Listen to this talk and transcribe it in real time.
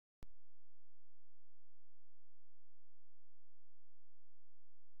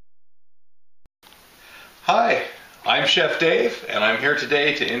I'm Chef Dave, and I'm here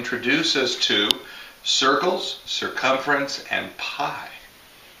today to introduce us to circles, circumference, and pi.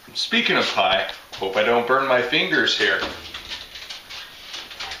 Speaking of pi, hope I don't burn my fingers here.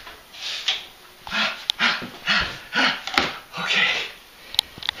 Okay,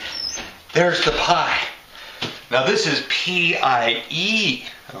 there's the pi. Now this is P-I-E,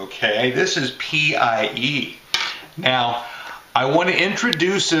 okay? This is P-I-E. Now, I want to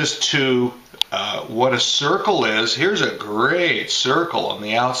introduce us to what a circle is. Here's a great circle on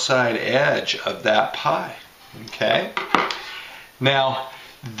the outside edge of that pi, okay? Now,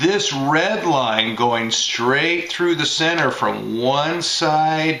 this red line going straight through the center from one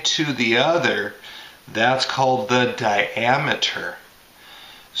side to the other, that's called the diameter.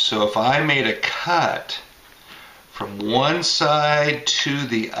 So if I made a cut from one side to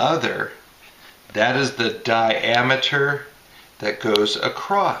the other, that is the diameter that goes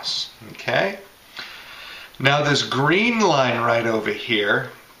across, okay? Now this green line right over here,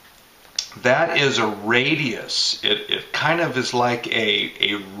 that is a radius. It kind of is like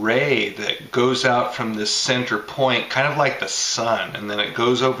a ray that goes out from this center point, kind of like the sun, and then it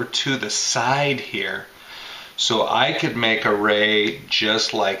goes over to the side here. So I could make a ray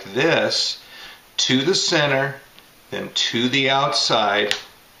just like this, to the center, then to the outside,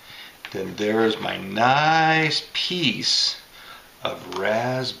 then there's my nice piece of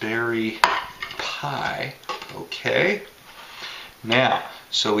raspberry pi, okay? Now,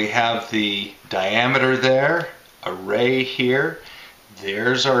 so we have the diameter there, a ray here,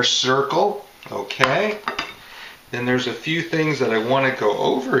 there's our circle, okay? Then there's a few things that I want to go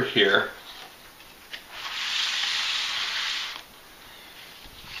over here.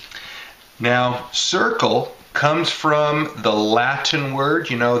 Now, circle comes from the Latin word,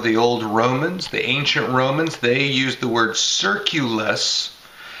 you know, the old Romans, the ancient Romans, they used the word circulus,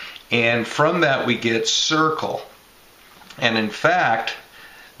 and from that we get circle. And in fact,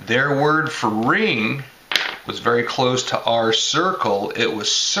 their word for ring was very close to our circle. It was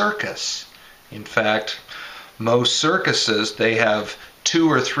circus. In fact, most circuses, they have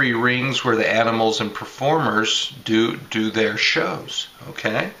 2 or 3 rings where the animals and performers do their shows,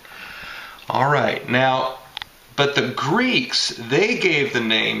 okay? All right, now, but the Greeks, they gave the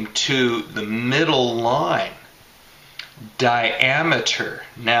name to the middle line, diameter.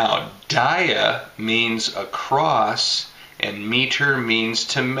 Now, dia means across, and meter means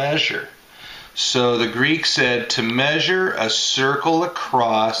to measure. So the Greeks said to measure a circle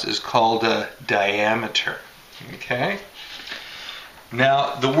across is called a diameter. Okay?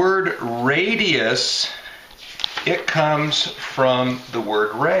 Now, the word radius, it comes from the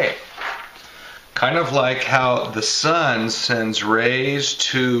word ray. Kind of like how the sun sends rays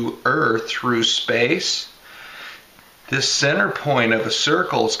to Earth through space. This center point of a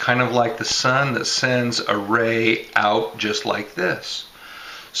circle is kind of like the sun that sends a ray out just like this.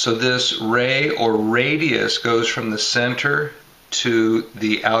 So this ray or radius goes from the center to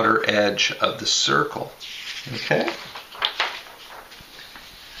the outer edge of the circle. Okay?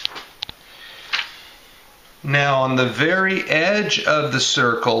 Now on the very edge of the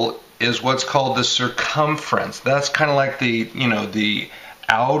circle is what's called the circumference. That's kind of like the, you know, the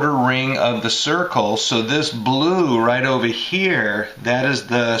outer ring of the circle. So this blue right over here, that is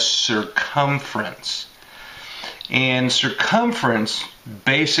the circumference. And circumference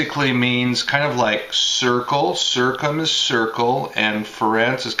basically means kind of like circle. Circum is circle, and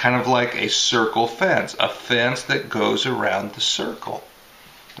ference is kind of like a circle fence, a fence that goes around the circle.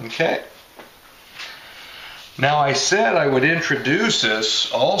 Okay? Now I said I would introduce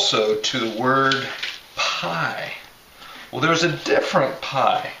us also to the word pi. Well, there's a different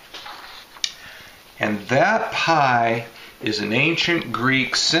pi. And that pi is an ancient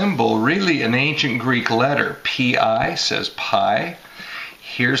Greek symbol, really an ancient Greek letter. Pi says pi.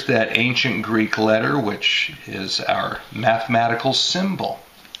 Here's that ancient Greek letter, which is our mathematical symbol.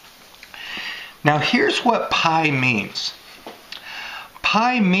 Now here's what pi means.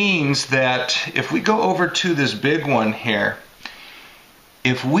 Pi means that if we go over to this big one here,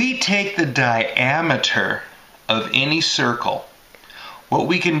 if we take the diameter of any circle, what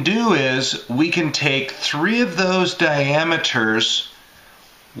we can do is we can take 3 of those diameters,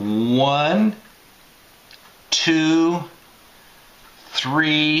 1, 2,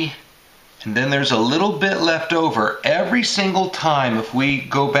 3, and then there's a little bit left over. Every single time, if we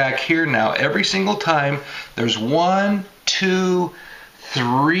go back here now, every single time there's 1, 2,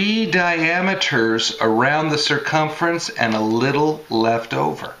 3 diameters around the circumference and a little left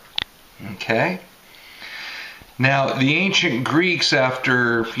over. Okay? Now, the ancient Greeks,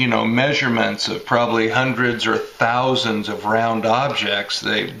 after, measurements of probably hundreds or thousands of round objects,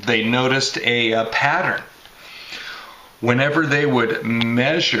 they noticed a pattern. whenever they would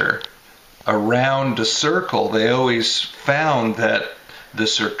measure around a circle, they always found that the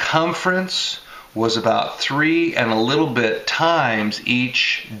circumference was about 3 and a little bit times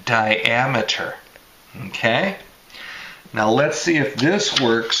each diameter. Okay? Now let's see if this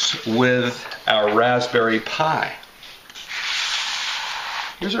works with our Raspberry Pi.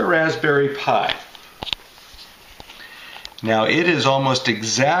 Here's our Raspberry Pi. Now it is almost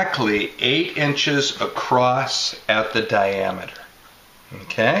exactly 8 inches across at the diameter.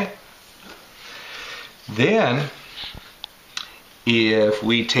 Okay? Then, if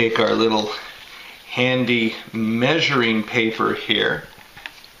we take our little handy measuring paper here,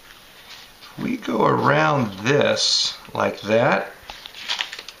 we go around this like that,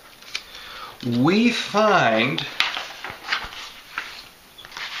 we find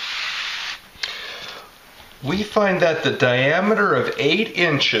that the diameter of 8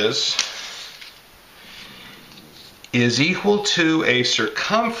 inches is equal to a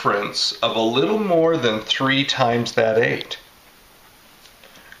circumference of a little more than 3 times that 8.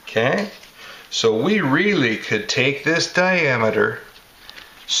 Okay? So we really could take this diameter,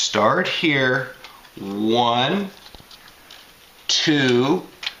 start here, 1, 2,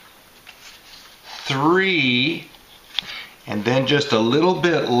 3, and then just a little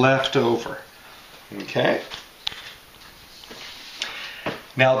bit left over. Okay?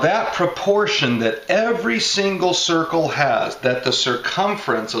 Now that proportion that every single circle has, that the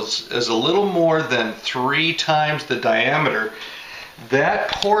circumference is a little more than 3 times the diameter, that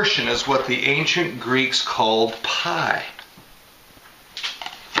portion is what the ancient Greeks called pi.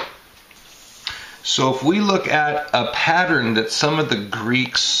 So if we look at a pattern that some of the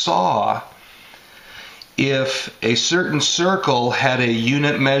Greeks saw, if a certain circle had a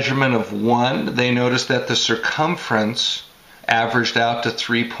unit measurement of 1, they noticed that the circumference averaged out to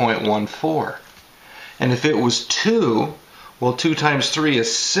 3.14. And if it was 2, well, 2 times 3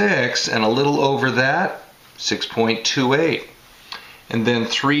 is 6, and a little over that, 6.28. And then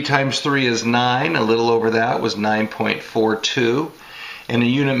 3 times 3 is 9, a little over that was 9.42. And a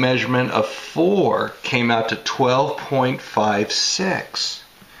unit measurement of 4 came out to 12.56.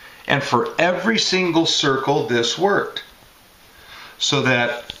 And for every single circle, this worked. So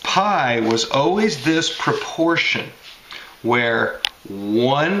that pi was always this proportion, where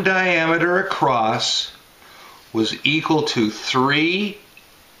 1 diameter across was equal to 3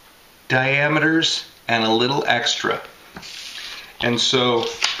 diameters and a little extra. And so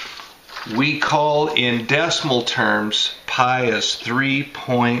we call in decimal terms pi as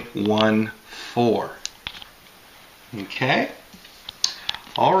 3.14. Okay?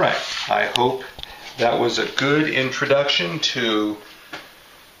 All right. I hope that was a good introduction to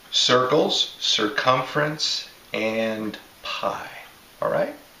circles, circumference, and pi. All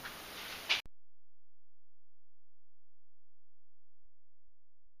right?